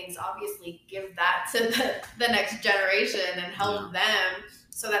learning things, obviously give that to the next generation and help them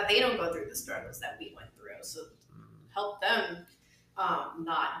so that they don't go through the struggles that we went through. So help them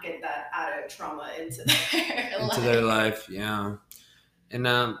not get that added trauma into their life. Yeah. And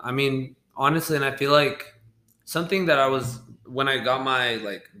I mean, honestly, and I feel like something that I was, when I got my,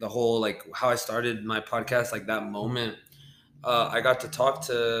 like the whole, like how I started my podcast, like that moment, I got to talk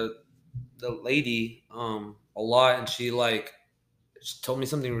to the lady a lot, and she told me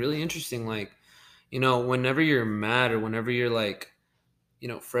something really interesting. Like, whenever you're mad or whenever you're like,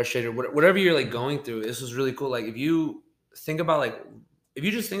 frustrated, whatever you're like going through, this was really cool. Like if you just think about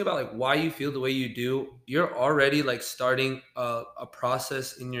like why you feel the way you do, you're already like starting a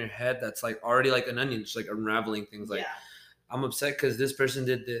process in your head that's like already like an onion, just like unraveling things. Like I'm upset because this person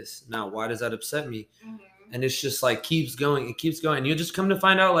did this. Now, why does that upset me? And it's just like keeps going. It keeps going. You just come to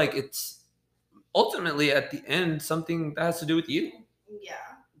find out like it's ultimately at the end something that has to do with you. Yeah.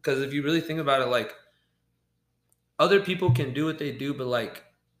 Because if you really think about it, like other people can do what they do, but like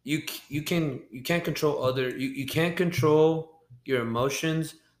you can't control you can't control your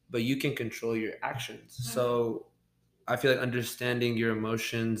emotions, but you can control your actions. So I feel like understanding your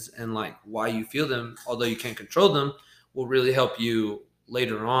emotions and like why you feel them, although you can't control them, will really help you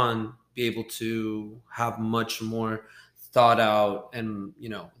later on be able to have much more thought out and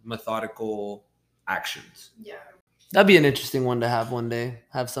methodical actions. Yeah. That'd be an interesting one to have one day.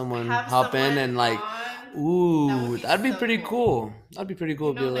 Have someone hop in and like, ooh, that'd be pretty cool. That'd be pretty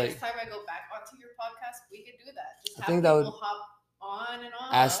cool. Next time I go back onto your podcast, we could do that. Just I think that would hop on and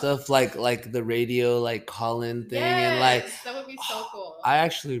off. ask stuff like the radio, like call-in thing, and like that would be so cool. I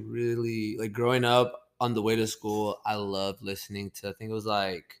actually really like growing up on the way to school. I loved listening to. I think it was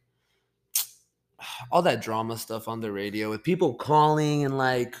like all that drama stuff on the radio with people calling and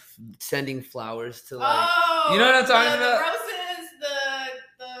like sending flowers to like. You know what I'm talking about? The roses,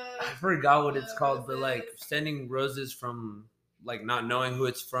 the I forgot what it's called, but like sending roses from like not knowing who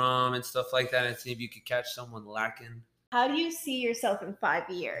it's from and stuff like that, and see if you could catch someone lacking. How do you see yourself in 5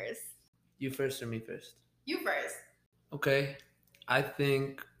 years? You first or me first? You first. Okay. I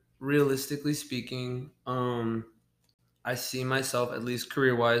think realistically speaking, I see myself, at least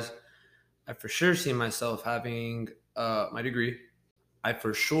career-wise, I for sure see myself having my degree. I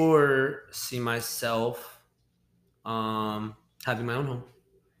for sure see myself having my own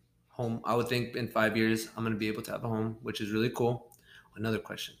home. I would think in 5 years I'm going to be able to have a home, which is really cool. Another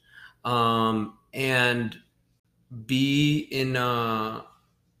question. And be in a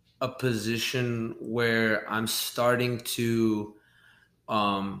position where I'm starting to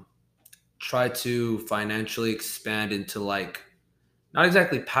try to financially expand into like not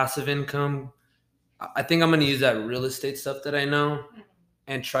exactly passive income. I think I'm going to use that real estate stuff that I know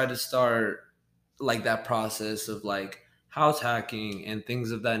and try to start like that process of like house hacking and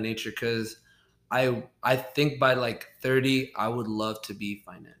things of that nature, because I think by like 30 I would love to be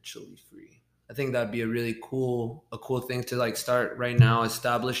financially free. I think that'd be a cool thing to like start right now,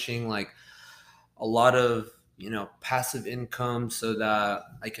 establishing like a lot of passive income so that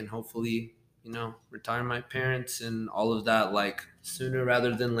I can hopefully retire my parents and all of that like sooner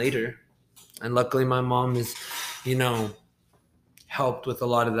rather than later. And luckily my mom is helped with a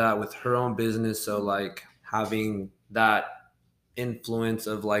lot of that with her own business, so like having that influence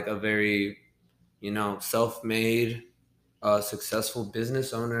of like a very self-made successful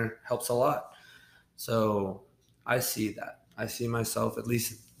business owner helps a lot. So I see that. I see myself at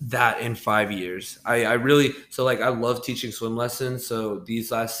least that in 5 years. I really, so like I love teaching swim lessons. So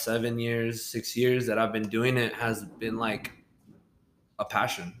these last 7 years, 6 years that I've been doing it has been like a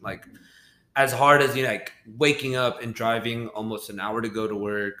passion. Like as hard as, you know, like waking up and driving almost an hour to go to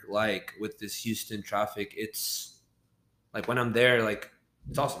work, like with this Houston traffic, it's like when I'm there, like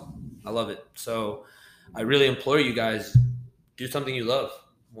it's awesome. I love it. So I really implore you guys, do something you love.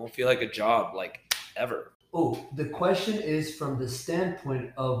 It won't feel like a job, like ever. Oh, the question is from the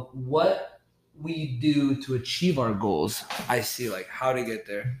standpoint of what we do to achieve our goals. I see, like how to get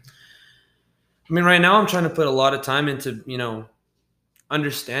there. I mean, right now I'm trying to put a lot of time into, you know,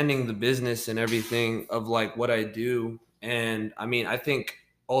 understanding the business and everything of like what I do. And I mean, I think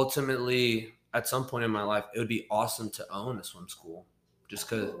ultimately at some point in my life, it would be awesome to own a swim school just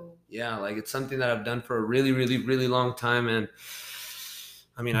because, yeah, like it's something that I've done for a really, really, really long time. And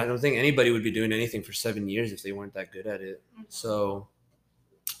I mean, I don't think anybody would be doing anything for 7 years if they weren't that good at it. So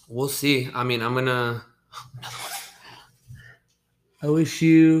we'll see. I mean, I'm gonna. I wish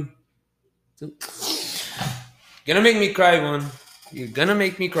you. Gonna make me cry, one. You're gonna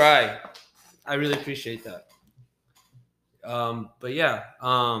make me cry. I really appreciate that. But yeah.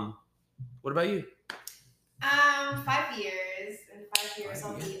 What about you? 5 years. In 5 years,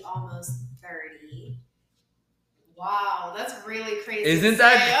 I'll be almost 30. Wow, that's really crazy. Isn't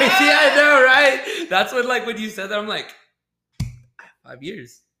that crazy? I know, right? That's what, like, when you said that, I'm like, 5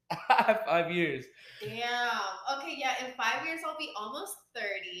 years. 5 years. Damn. Okay, yeah, in 5 years, I'll be almost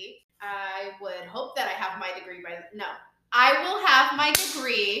 30. I would hope that I have my degree by no. I will have my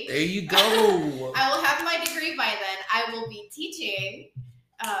degree. There you go. I will have my degree by then. I will be teaching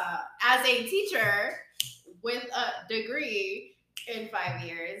as a teacher with a degree in 5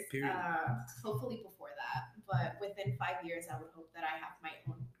 years. Hopefully before that. But within 5 years, I would hope that I have my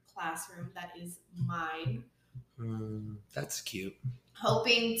own classroom that is mine. That's cute.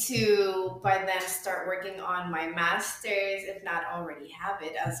 Hoping to, by then, start working on my master's, if not already have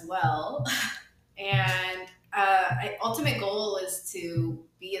it as well. And my ultimate goal is to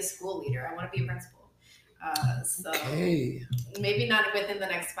be a school leader. I want to be a principal. So maybe not within the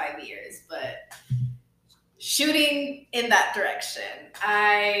next 5 years, but shooting in that direction.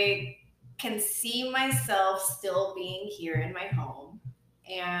 I can see myself still being here in my home,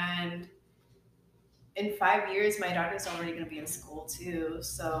 and in 5 years, my daughter's already going to be in school too.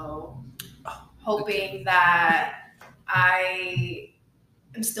 So hoping that I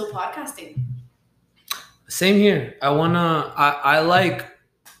am still podcasting. Same here. I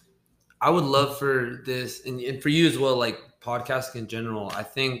would love for this and for you as well, like podcasting in general. I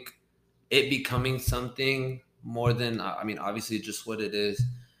think it becoming something more than, I mean, obviously just what it is,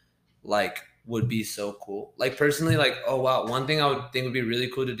 like would be so cool. Like personally, like, oh wow, one thing I would think would be really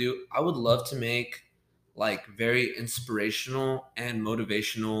cool to do, I would love to make like very inspirational and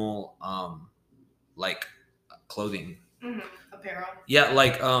motivational like clothing. Apparel. Yeah,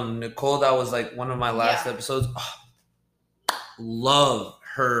 like Nicole, that was like one of my last episodes. Oh, love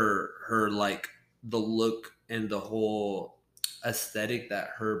her like the look and the whole aesthetic that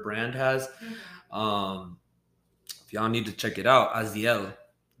her brand has. If y'all need to check it out, Aziel,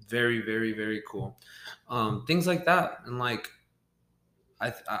 very, very, very cool. Things like that. And like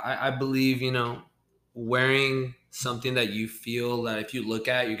I believe, you know, wearing something that you feel that if you look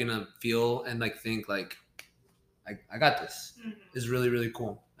at, you're gonna feel and like think like I got this is really, really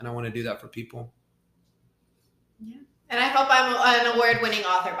cool. And I want to do that for people. Yeah. And I hope I'm an award-winning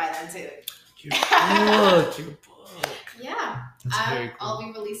author by then too. Your book. Yeah. That's very cool. I'll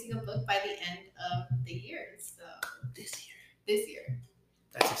be releasing a book by the end of the year. So this year.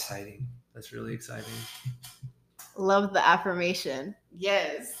 That's exciting. That's really exciting. Love the affirmation.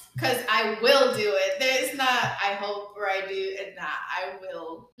 Yes, because I will do it. There's not I hope or I do, I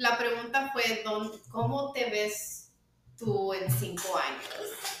will. La pregunta fue, ¿cómo te ves tú en 5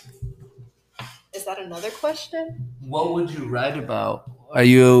 años? Is that another question? What would you write about? Are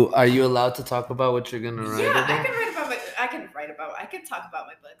you allowed to talk about what you're gonna write about? Yeah, I can talk about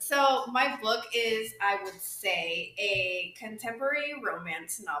my book. So my book is, I would say, a contemporary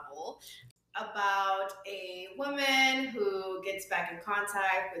romance novel about a woman who gets back in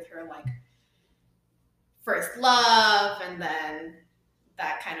contact with her like first love, and then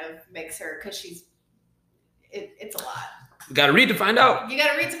that kind of makes her, because it's a lot. You gotta read to find out. You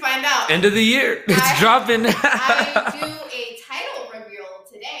gotta read to find out. End of the year. It's dropping. I do a title reveal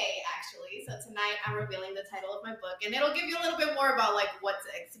today, actually. So tonight I'm revealing the title of my book, and it'll give you a little bit more about like what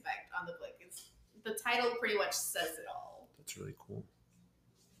to expect on the book. The title pretty much says it all. That's really cool.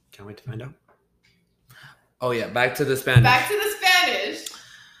 Can't wait to find out. Oh yeah, back to the Spanish. Back to the Spanish.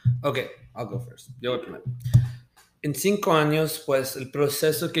 Okay, I'll go first. Yo, En 5 años, pues el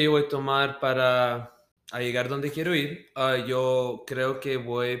proceso que yo voy a tomar para llegar donde quiero ir, yo creo que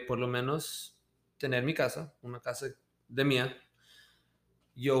voy por lo menos tener mi casa, una casa de mía.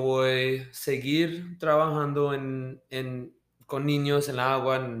 Yo voy a seguir trabajando con niños en la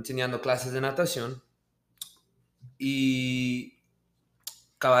agua, enseñando clases de natación y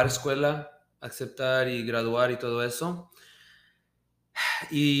acabar escuela, aceptar y graduar y todo eso.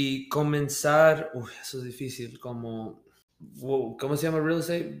 Y comenzar, eso es difícil, como, ¿cómo se llama real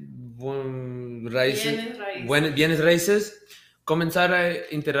estate? Bienes raíces. Bienes raíces. Comenzar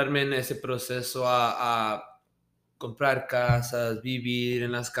a integrarme en ese proceso, a comprar casas, vivir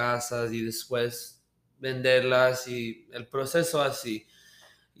en las casas y después venderlas y el proceso así.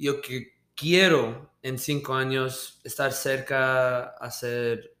 Yo que quiero en 5 años estar cerca a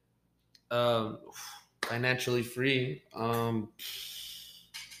ser financially free.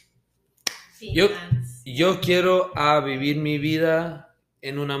 Yo quiero vivir mi vida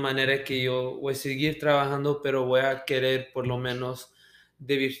en una manera que yo voy a seguir trabajando, pero voy a querer por lo menos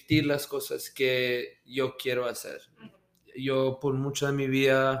divertir las cosas que yo quiero hacer. Yo por mucho de mi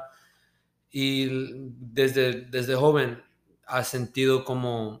vida y desde joven ha sentido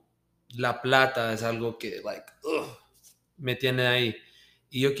como la plata es algo que me tiene ahí.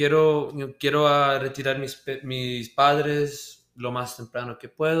 Y yo quiero retirar mis padres lo más temprano que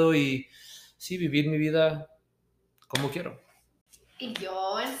puedo y sí, vivir mi vida como quiero. Y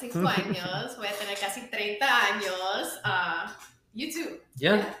yo en 5 años voy a tener casi 30 años. YouTube.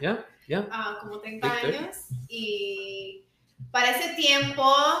 Yeah. Como 30 Big 30. años. Y para ese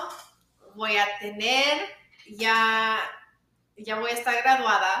tiempo voy a tener, ya voy a estar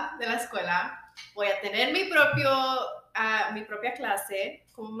graduada de la escuela. Voy a tener mi propia clase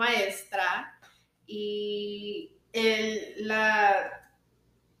como maestra. Y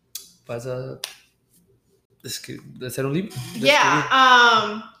Pasa de hacer un libro.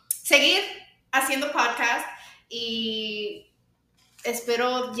 Seguir haciendo podcast y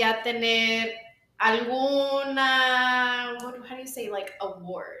espero ya tener alguna, how do you say, like,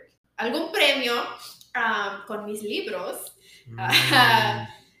 award, algún premio con mis libros.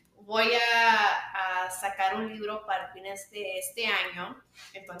 Voy a sacar un libro para fines de este año,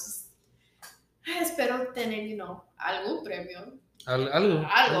 entonces espero tener, algún premio.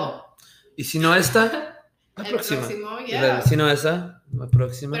 Algo. Y si no esta, la próxima. Próximo, yeah. Si no esa, la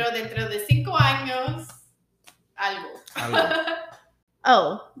próxima. Pero dentro de 5 años, algo.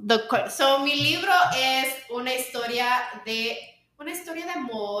 So mi libro es una historia de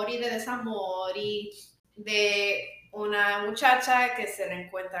amor y de desamor y de una muchacha que se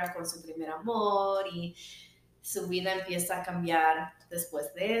reencuentra con su primer amor y su vida empieza a cambiar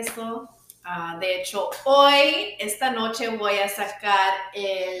después de eso. De hecho, esta noche voy a sacar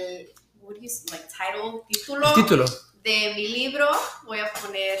el título de mi libro. Voy a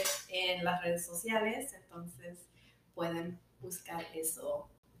poner en las redes sociales, entonces pueden buscar eso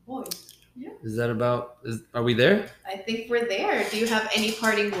hoy. Yeah. Are we there? I think we're there. Do you have any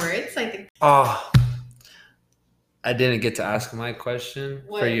parting words? I didn't get to ask my question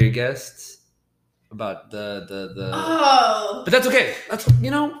What? For your guests about the Oh. But that's okay. That's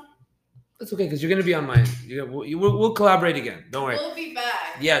okay because you're gonna be on mine. We'll collaborate again. Don't worry. We'll be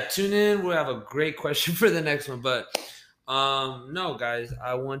back. Yeah, tune in. We'll have a great question for the next one. But no, guys,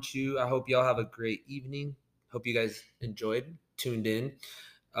 I hope y'all have a great evening. Hope you guys tuned in.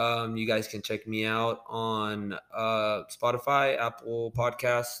 You guys can check me out on Spotify, Apple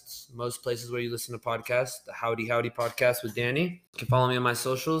Podcasts, most places where you listen to podcasts. The Howdy Howdy podcast with Danny. You can follow me on my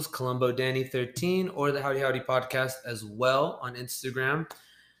socials, Colombo Danny 13, or the Howdy Howdy podcast as well on Instagram.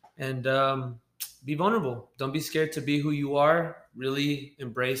 And be vulnerable. Don't be scared to be who you are. Really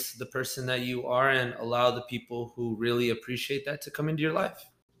embrace the person that you are and allow the people who really appreciate that to come into your life.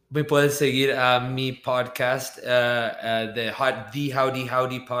 Me puedes seguir a mi podcast, the Howdy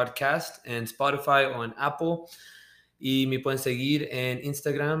Howdy podcast en Spotify o en Apple. Y me pueden seguir en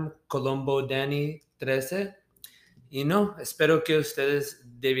Instagram, Colombo Danny 13. Y espero que ustedes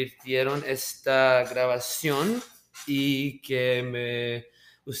divirtieron esta grabación y que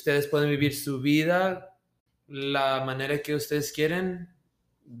ustedes pueden vivir su vida la manera que ustedes quieren,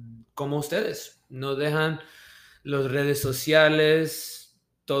 como ustedes. No dejan las redes sociales,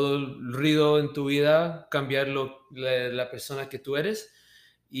 todo el ruido en tu vida, cambiar la persona que tú eres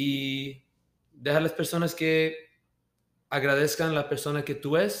y deja a las personas que agradezcan la persona que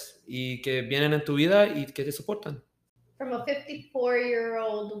tú eres y que vienen en tu vida y que te soportan. From a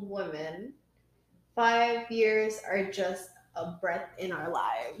 54-year-old woman, 5 years are just a breath in our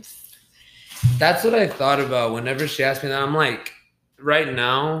lives. That's what I thought about whenever she asked me that. I'm like, right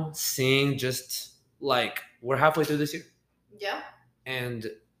now, seeing just like we're halfway through this year. Yeah. And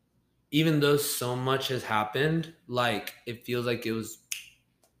even though so much has happened, like it feels like it was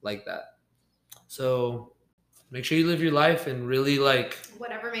like that. So make sure you live your life and really like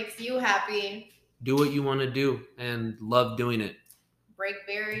whatever makes you happy. Do what you want to do and love doing it. Break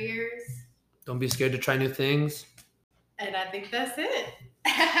barriers. Don't be scared to try new things. And I think that's it.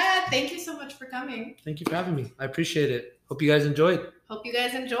 Thank you so much for coming. Thank you for having me. I appreciate it. Hope you guys enjoyed. Hope you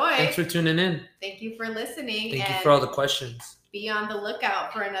guys enjoyed. Thanks for tuning in. Thank you for listening. Thank you for all the questions. Be on the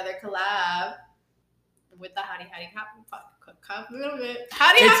lookout for another collab with the Howdy Howdy podcast.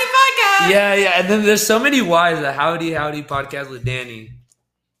 Yeah. And then there's so many Y's. The Howdy Howdy podcast with Danny.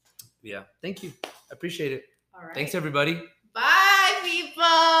 Yeah. Thank you. I appreciate it. All right. Thanks, everybody. Bye, people.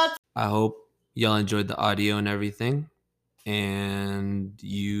 I hope y'all enjoyed the audio and everything. And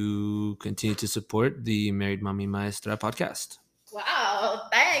you continue to support the Married Mommy Maestra podcast. Wow.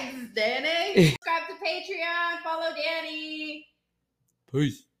 Thanks, Danny. Subscribe to Patreon. Follow Danny.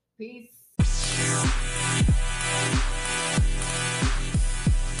 Peace. Peace.